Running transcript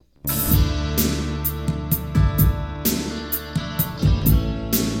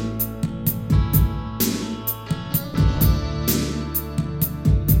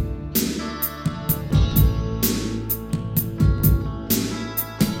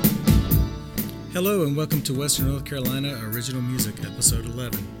Hello and welcome to Western North Carolina Original Music, Episode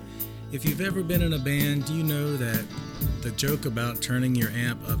 11. If you've ever been in a band, you know that the joke about turning your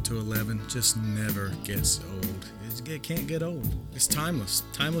amp up to 11 just never gets old. It can't get old. It's timeless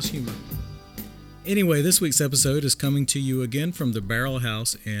humor. Anyway, this week's episode is coming to you again from the Barrel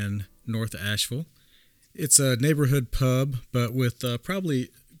House in North Asheville. It's a neighborhood pub, but with probably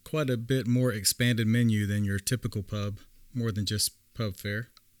quite a bit more expanded menu than your typical pub, more than just pub fare.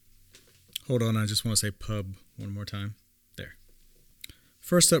 Hold on, I just want to say pub one more time. There.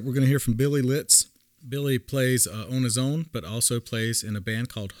 First up, we're going to hear from Billy Litz. Billy plays on his own, but also plays in a band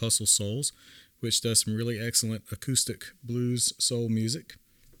called Hustle Souls, which does some really excellent acoustic blues soul music.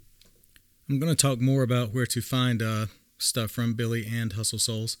 I'm going to talk more about where to find stuff from Billy and Hustle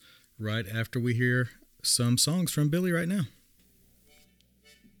Souls right after we hear some songs from Billy right now.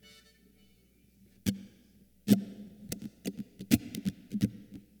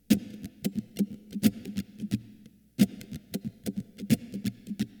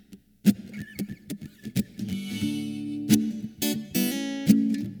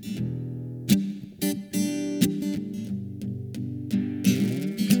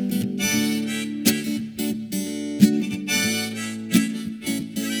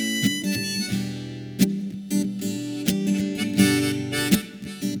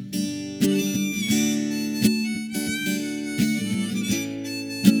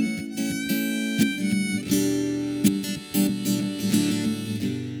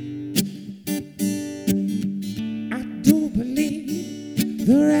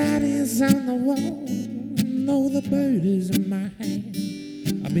 The writing's on the wall, no, the bird is in my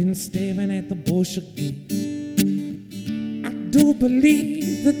hand. I've been staring at the bush again. I do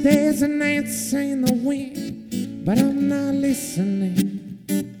believe that there's an answer in the wind, but I'm not listening.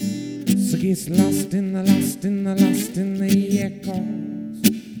 So gets lost in the echoes.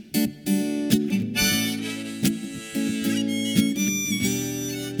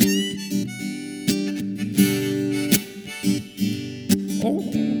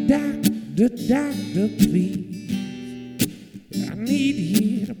 Doctor, please, I need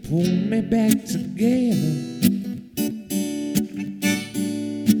you to pull me back together.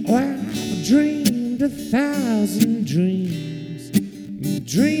 Oh, I've dreamed 1,000 dreams.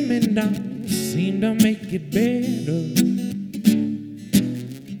 Dreaming don't seem to make it better.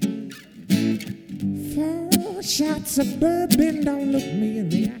 4 shots of bourbon don't look me in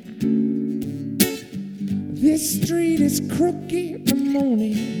the eye. This street is crooked, the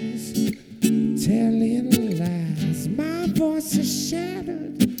morning telling lies. My voice is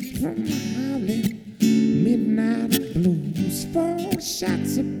shattered from howling midnight blues. 4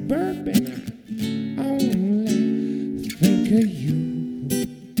 shots of bourbon, I only think of you.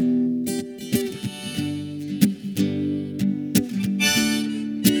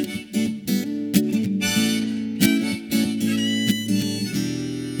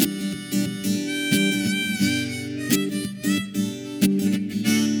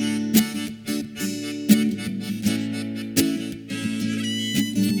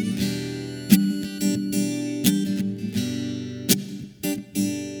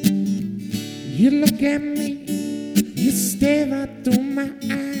 You look at me, you stare right through my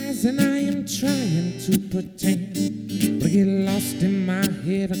eyes, and I am trying to pretend, but get lost in my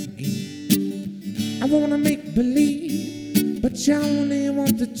head again. I wanna make believe, but you only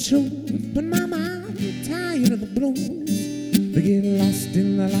want the truth. But mama, I'm tired of the blues. They get lost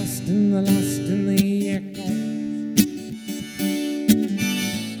in the echo.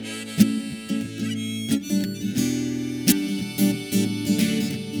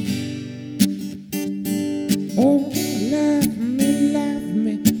 Oh, love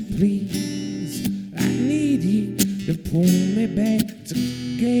me, please. I need you to pull me back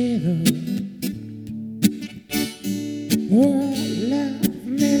together. Oh, love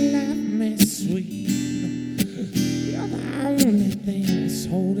me, sweet. You're the only thing that's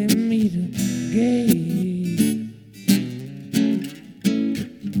holding me together.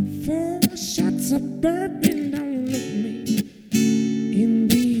 4 shots of bourbon don't look me in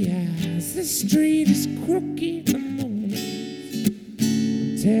the eyes. The street is crooked, the mornings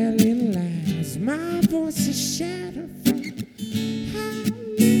telling lies. My voice is shattered from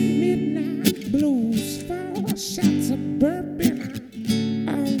howling midnight blues. 4 shots of bourbon, I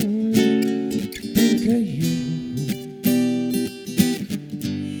only think of you.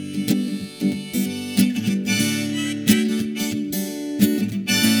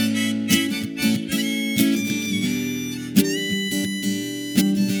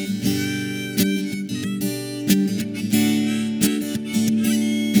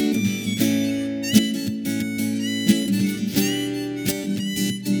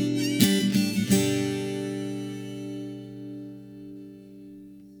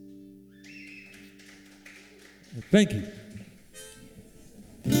 Thank you.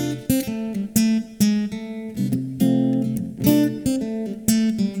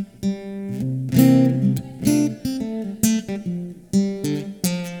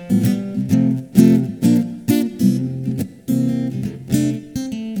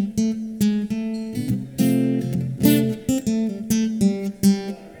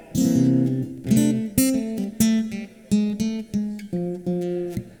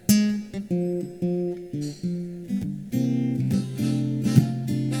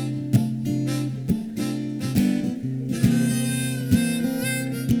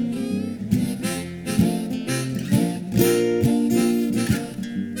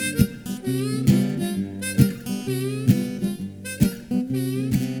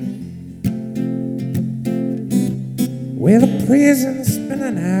 Well, the prison's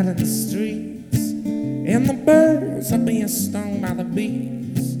spinning out in the streets, and the birds are being stung by the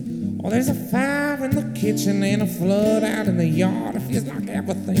bees. Oh, there's a fire in the kitchen and a flood out in the yard. It feels like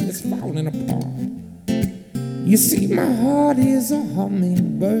everything is falling apart. You see, my heart is a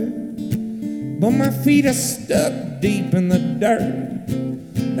hummingbird, but my feet are stuck deep in the dirt.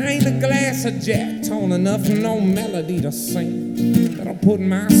 There ain't a glass of Jack tall enough, no melody to sing that'll put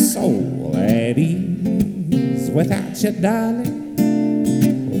my soul at ease. Without you, darling,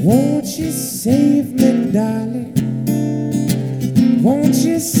 won't you save me, darling? Won't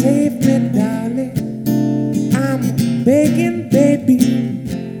you save me, darling? I'm begging, baby,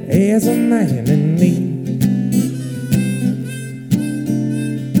 as a man in need.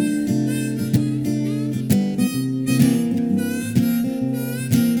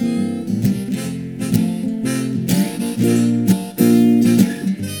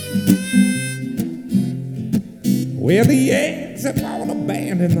 Well, the eggs have all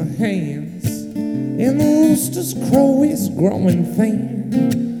abandoned the hens, and the rooster's crow is growing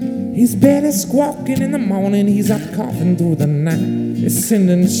thin. His belly squawking in the morning, he's up coughing through the night. It's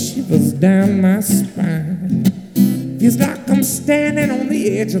sending shivers down my spine. Feels like I'm standing on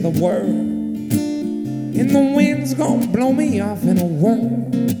the edge of the world, and the wind's gonna blow me off in a whirl.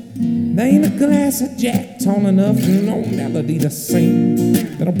 There ain't a glass of Jack tall enough, no melody to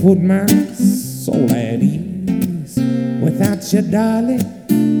sing that'll put my soul at ease. Without you, darling,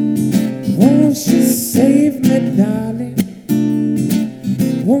 won't you save me, darling?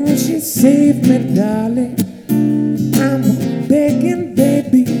 Won't you save me, darling? I'm begging,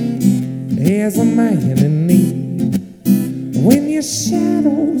 baby, as a man in need. When your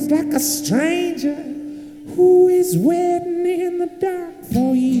shadow's like a stranger who is waiting in the dark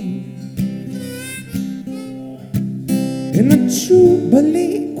for you, and the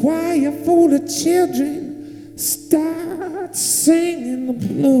Jubilee choir full of children start singing the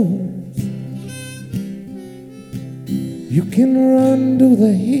blues. You can run to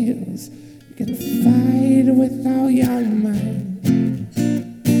the hills, you can fight with all your might,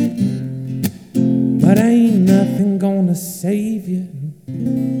 but ain't nothing gonna save you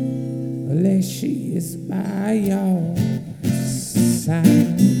unless she is by your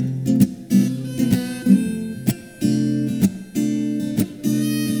side.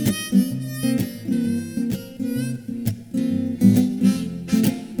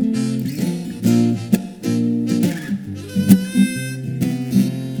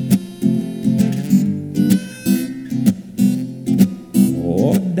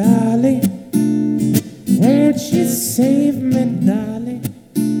 Save me, darling.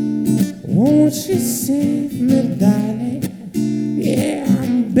 Won't you save me, darling? Yeah,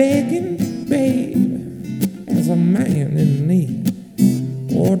 I'm begging, babe, as a man in need.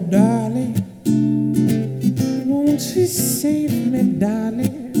 Oh, darling, won't you save me,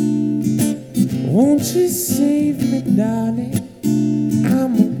 darling? Won't you save me, darling?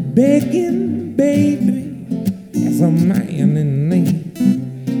 I'm begging, baby, as a man in need.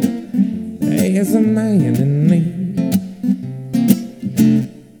 As a man in need.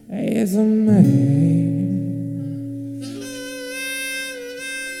 As a man.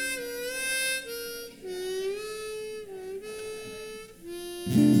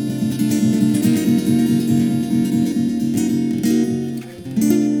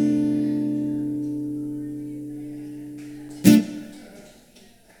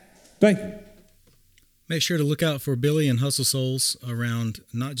 Thank you. Make sure to look out for Billy and Hustle Souls around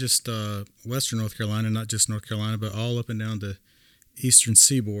not just western North Carolina, not just North Carolina, but all up and down the eastern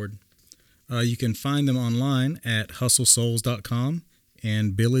seaboard. You can find them online at hustlesouls.com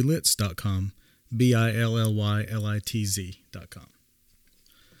and billylitz.com, BILLYLITZ.com.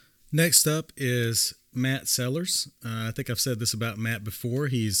 Next up is Matt Sellers. I think I've said this about Matt before.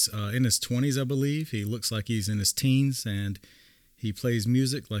 He's in his 20s, I believe. He looks like he's in his teens, and he plays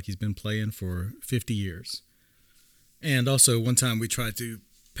music like he's been playing for 50 years. And also, one time we tried to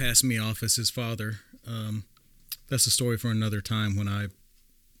pass me off as his father. That's a story for another time when I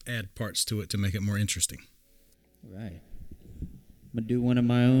add parts to it to make it more interesting. Right. I'm going to do one of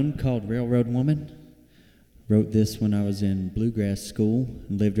my own called Railroad Woman. Wrote this when I was in bluegrass school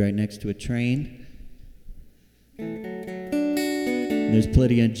and lived right next to a train. There's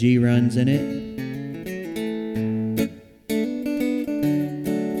plenty of G runs in it.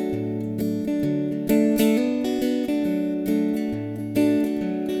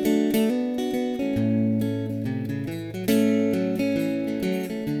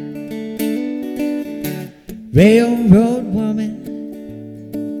 Railroad woman,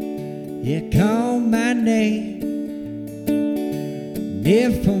 you call my name. And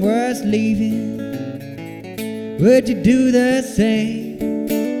if I was leaving, would you do the same?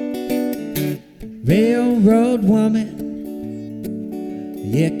 Railroad woman,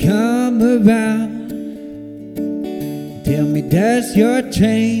 you come around. Tell me, does your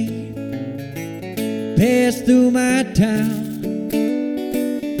train pass through my town?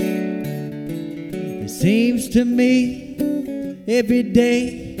 Seems to me every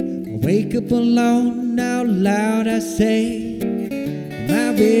day I wake up alone, out loud I say,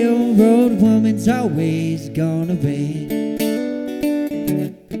 my railroad woman's always gone away.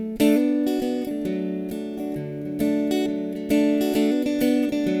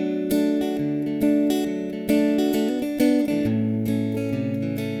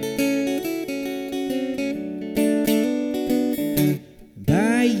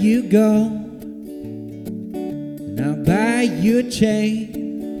 By you go, I'll buy you a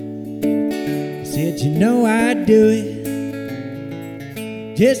chain. I said, you know I'd do it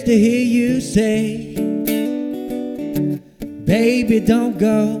just to hear you say, baby, don't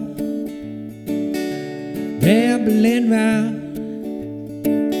go rambling round.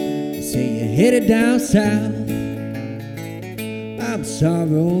 You say you're headed down south, I'm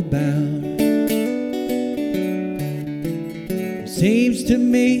sorrow bound. It seems to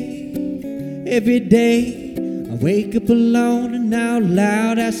me every day I wake up alone and out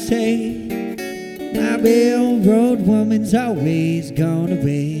loud I say, my railroad woman's always gone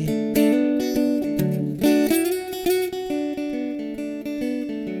away.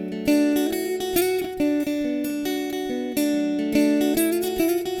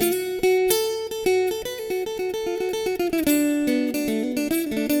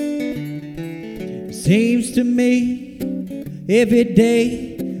 It seems to me every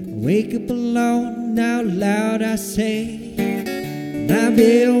day I wake up alone, out loud I say, my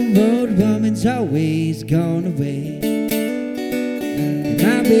railroad woman's always gone away.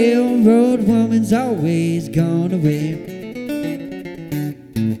 My railroad woman's always gone away.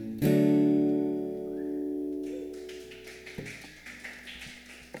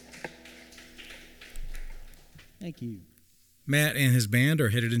 Thank you. Matt and his band are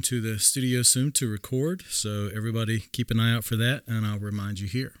headed into the studio soon to record, so everybody keep an eye out for that, and I'll remind you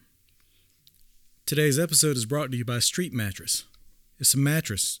here. Today's episode is brought to you by Street Mattress. It's a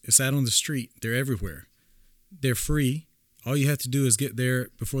mattress. It's out on the street. They're everywhere. They're free. All you have to do is get there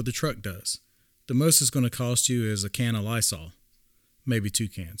before the truck does. The most it's going to cost you is a can of Lysol. Maybe 2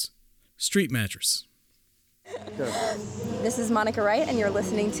 cans. Street Mattress. This is Monica Wright, and you're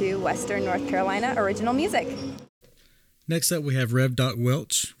listening to Western North Carolina Original Music. Next up, we have Rev Doc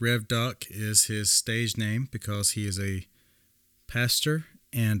Welch. Rev Doc is his stage name because he is a pastor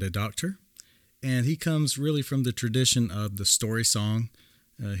and a doctor. And he comes really from the tradition of the story song.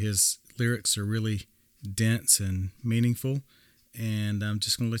 His lyrics are really dense and meaningful. And I'm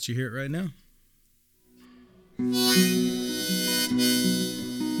just going to let you hear it right now.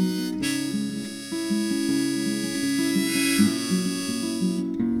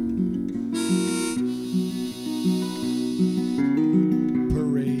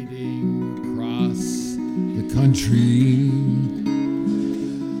 Parading across the country,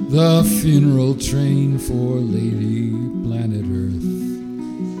 the funeral train for Lady Planet Earth.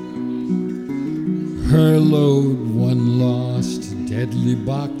 Her load, one lost deadly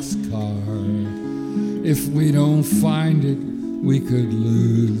boxcar. If we don't find it, we could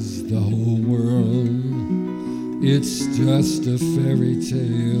lose the whole world. It's just a fairy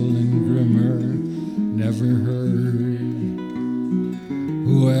tale and grimmer never heard.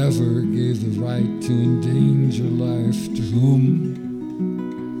 Whoever gave the right to endanger life to whom?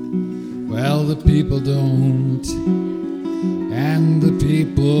 Well, the people don't, and the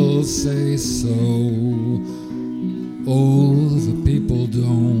people say so. Oh, the people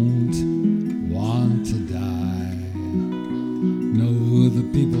don't want to die. No, the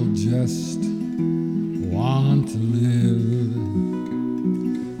people just want to live.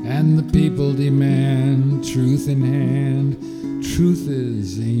 and the people demand truth in hand. Truth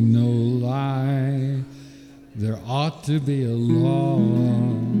is ain't no lie. There ought to be a law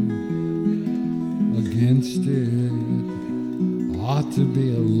against it. Ought to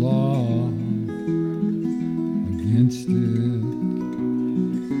be a law against it.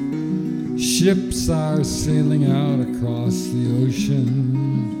 Ships are sailing out across the ocean,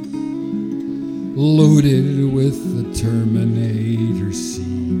 loaded with the Terminator seed.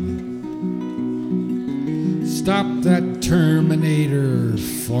 Stop that Terminator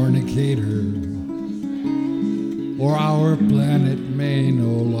fornicator, or our planet may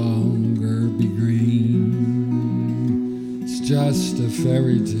no longer be green. It's just a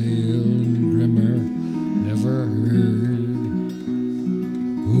fairy tale and grimmer never heard.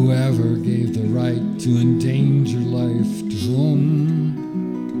 Whoever gave the right to endanger life to whom?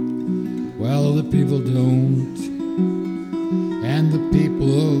 Well, the people don't, and the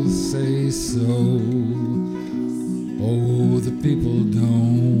people say so. Oh, the people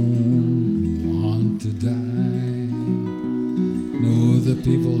don't want to die. No, the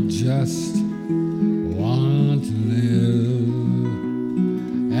people just want to live.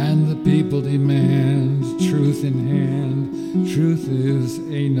 And the people demand truth in hand. Truth is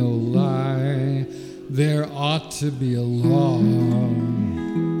ain't no lie. There ought to be a law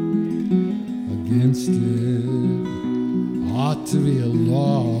against it. Ought to be a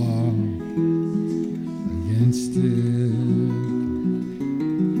law against it.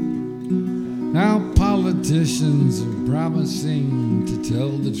 Now politicians are promising to tell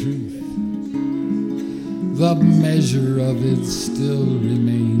the truth. The measure of it still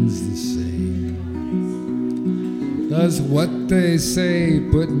remains the same. Does what they say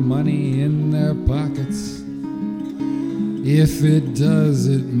put money in their pockets? If it does,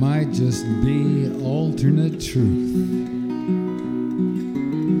 it might just be alternate truth.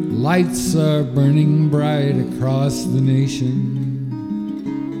 Lights are burning bright across the nation.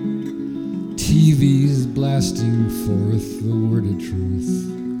 TV's blasting forth the word of truth.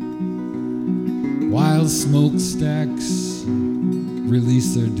 While smokestacks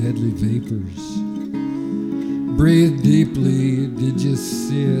release their deadly vapors. Breathe deeply, did you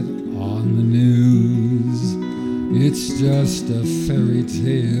see it on the news? It's just a fairy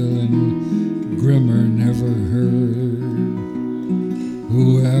tale and grimmer never heard.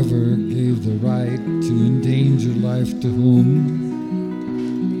 Whoever gave the right to endanger life to whom?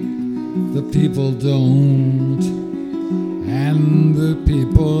 The people don't, and the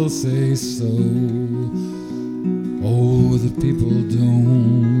people say so. Oh, the people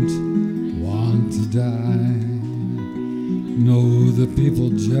don't want to die. No, the people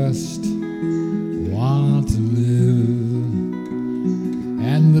just want to live.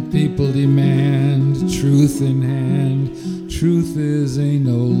 And the people demand truth in hand. Truth is ain't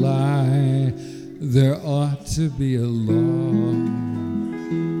no lie. There ought to be a law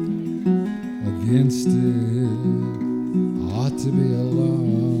against it. Ought to be a law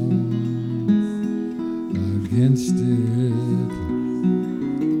against it.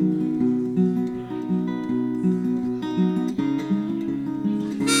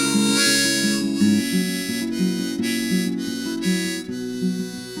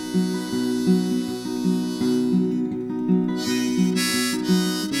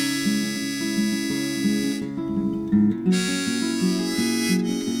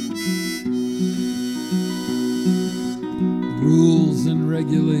 Rules and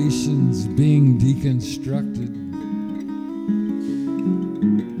regulations being deconstructed.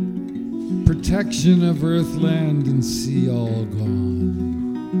 Protection of earth, land, and sea all gone.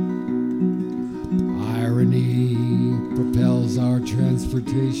 Irony propels our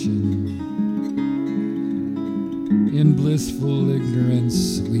transportation. In blissful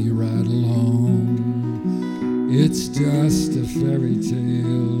ignorance we ride along. It's just a fairy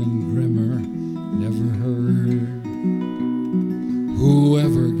tale and grimmer never heard.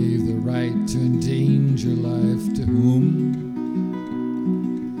 Whoever gave the right to endanger life to whom?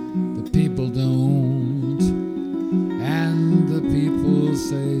 The people don't, and the people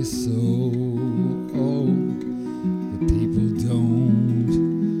say so. Oh, the people don't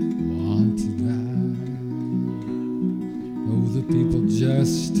want to die. Oh, the people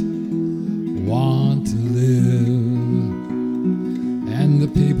just want to live, and the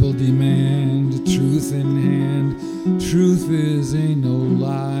people demand truth in hand. Truth is ain't no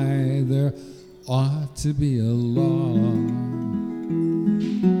lie. There ought to be a law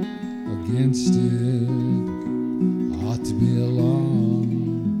against it. Ought to be a law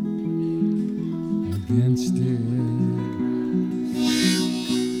against it.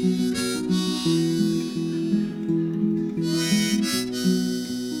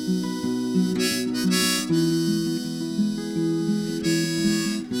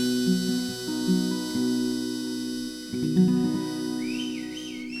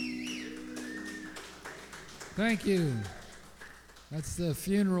 Thank you. That's the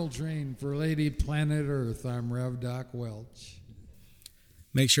funeral train for Lady Planet Earth. I'm Rev Doc Welch.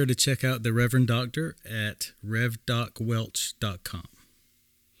 Make sure to check out the Reverend Doctor at revdocwelch.com.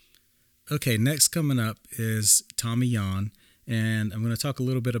 Okay, next coming up is Tommy Yon, and I'm going to talk a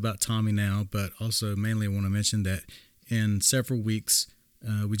little bit about Tommy now, but also mainly I want to mention that in several weeks,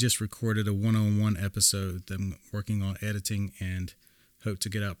 we just recorded a one-on-one episode that I'm working on editing and hope to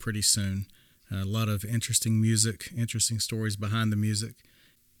get out pretty soon. A lot of interesting music, interesting stories behind the music.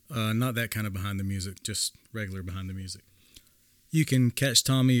 Not that kind of behind the music, just regular behind the music. You can catch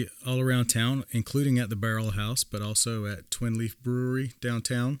Tommy all around town, including at the Barrel House, but also at Twin Leaf Brewery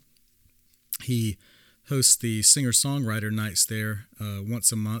downtown. He hosts the singer-songwriter nights there once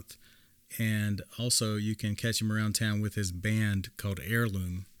a month, and also you can catch him around town with his band called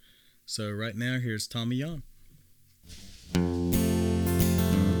Heirloom. So right now, here's Tommy Yon.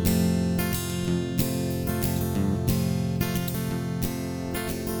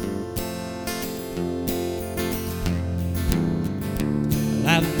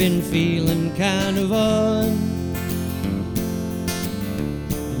 I've been feeling kind of odd,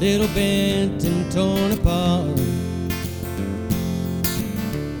 a little bent and torn apart.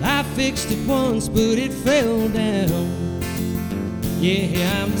 I fixed it once, but it fell down.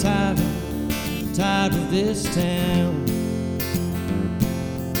 Yeah, I'm tired of this town.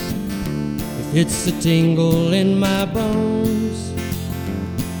 If it's a tingle in my bones,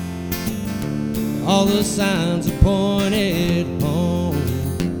 all the signs are pointed home.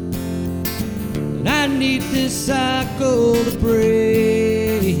 And I need this cycle to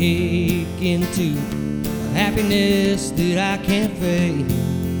break into a happiness that I can't fake.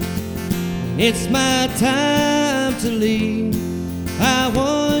 And it's my time to leave. I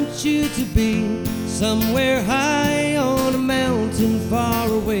want you to be somewhere high on a mountain far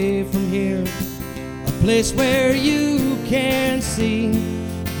away from here, a place where you can see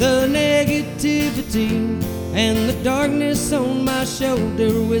the negativity and the darkness on my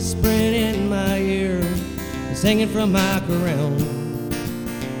shoulder whispering in my ear. It's hanging from my crown.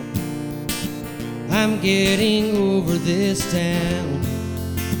 I'm getting over this town.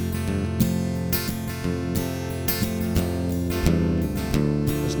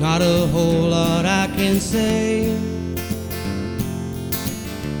 There's not a whole lot I can say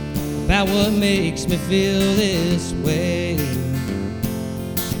about what makes me feel this way.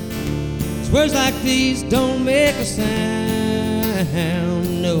 Words like these don't make a sound,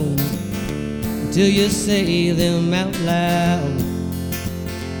 no, until you say them out loud.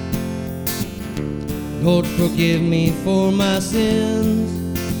 Lord, forgive me for my sins.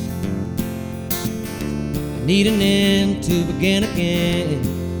 I need an end to begin again.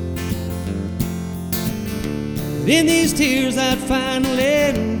 But in these tears I'd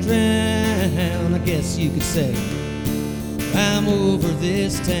finally drown. I guess you could say I'm over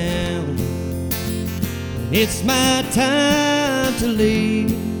this town. It's my time to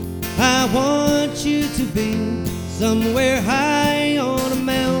leave. I want you to be somewhere high on a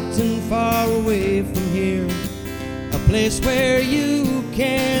mountain far away from here, a place where you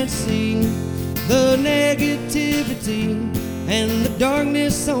can see the negativity and the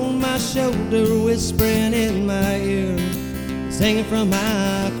darkness on my shoulder whispering in my ear, singing from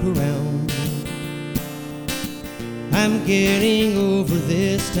my crown. I'm getting over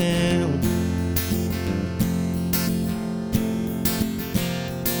this town.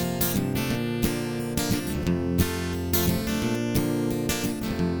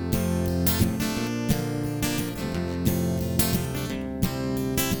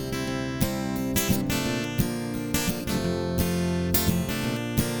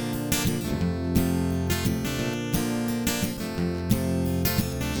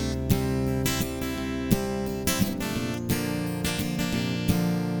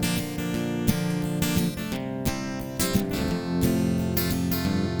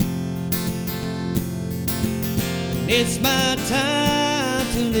 It's my time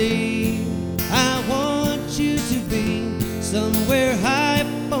to leave. I want you to be somewhere high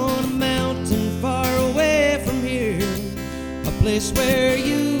up on a mountain far away from here, a place where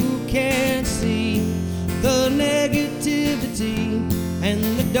you can see the negativity and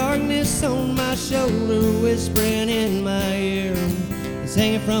the darkness on my shoulder whispering in my ear. It's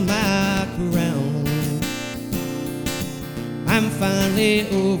hanging from my crown. I'm finally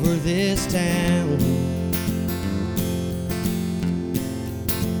over this town.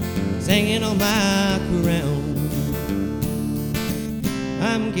 Hanging on my crown.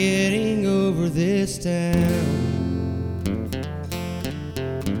 I'm getting over this town.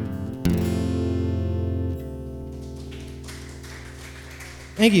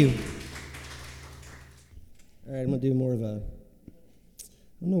 Thank you. All right, I'm going to do more of a, I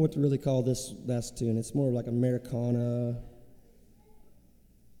don't know what to really call this last tune. It's more like Americana,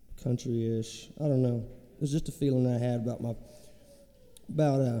 country-ish. I don't know. It was just a feeling I had about my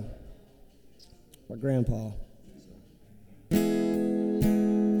grandpa.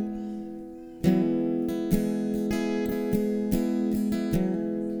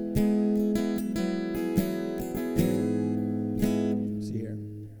 See here.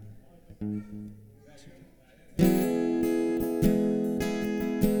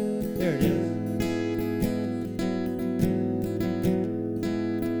 There it is.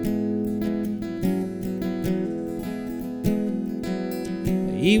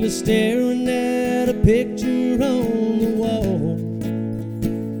 He was staring at a picture on the wall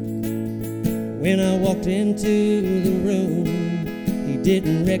when I walked into the room. He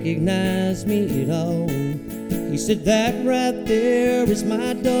didn't recognize me at all. He said, "That right there is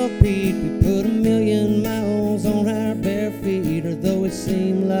my dog Pete. We put 1,000,000 miles on our bare feet, or though it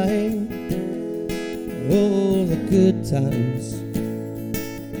seemed like, oh, the good times."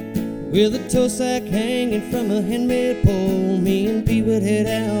 With a tow sack hanging from a handmade pole, me and Pete would head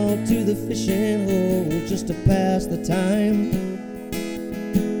out to the fishing hole just to pass the time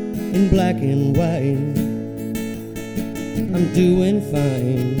in black and white. I'm doing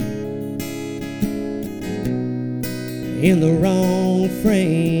fine in the wrong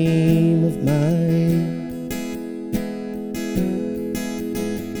frame of mind.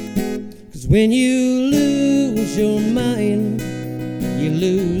 'Cause when you lose your mind, you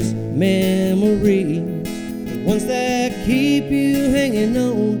lose memories, the ones that keep you hanging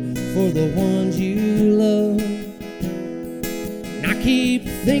on for the ones you love. And I keep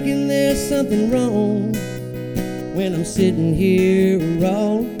thinking there's something wrong when I'm sitting here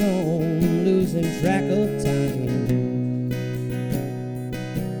all alone, losing track of time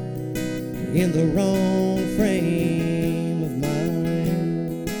in the wrong frame of mind.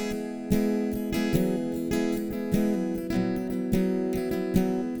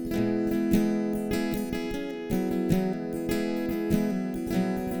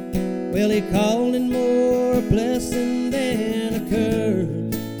 Well, he called it more a blessing than a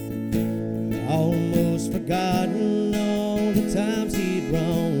curse. Almost forgotten all the times he'd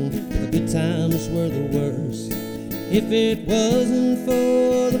wronged. The good times were the worst. If it wasn't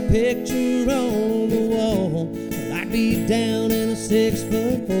for the picture on the wall, well, I'd be down in a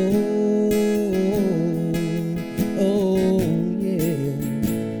 6-foot hole. Oh, yeah,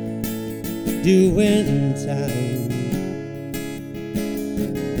 doing time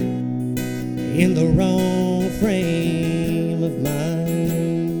in the wrong frame of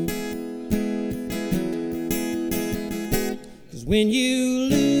mind. 'Cause when you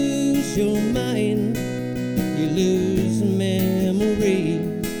lose your mind, you lose memories,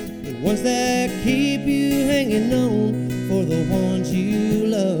 the ones that keep you hanging on for the ones you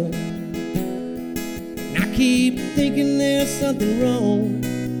love. And I keep thinking there's something wrong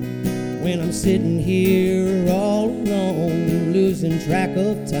when I'm sitting here all alone, losing track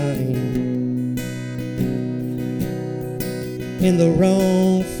of time in the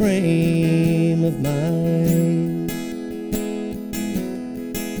wrong frame of mind.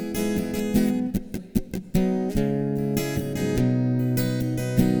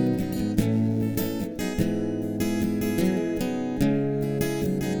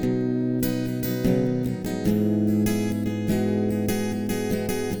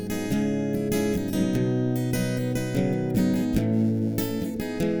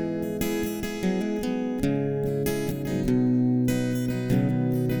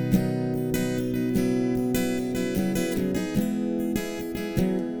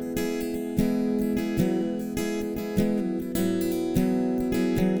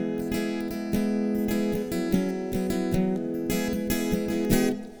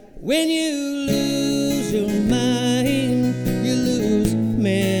 When you lose your mind, you lose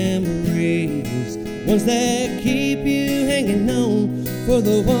memories, ones that keep you hanging on for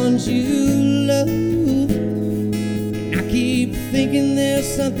the ones you love. And I keep thinking there's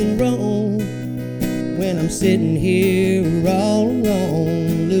something wrong when I'm sitting here all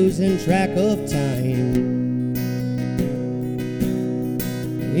alone, losing track of time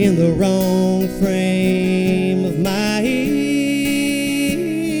in the wrong frame of mind.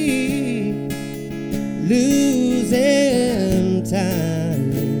 Losing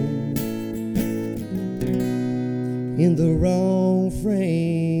time in the wrong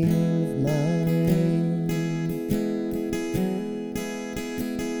frame of mind.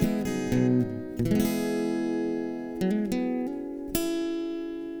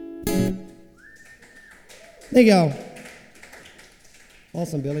 Thank y'all.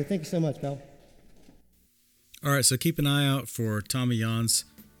 Awesome, Billy. Thank you so much, pal. All right, so keep an eye out for Tommy Jan's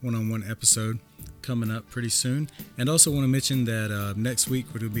one-on-one episode coming up pretty soon. And also want to mention that next week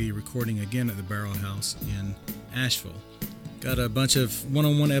we'll be recording again at the Barrel House in Asheville. Got a bunch of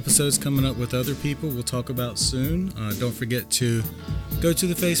one-on-one episodes coming up with other people we'll talk about soon. Don't forget to go to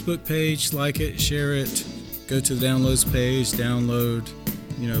the Facebook page, like it, share it, go to the downloads page, download,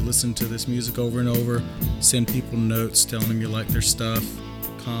 listen to this music over and over, send people notes, telling them you like their stuff,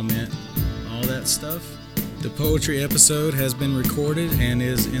 comment, all that stuff. The poetry episode has been recorded and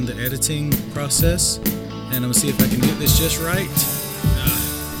is in the editing process, and I'm going to see if I can get this just right.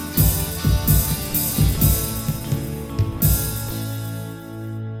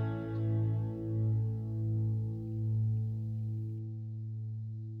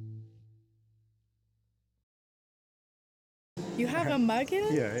 You have a mug in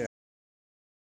it? Yeah.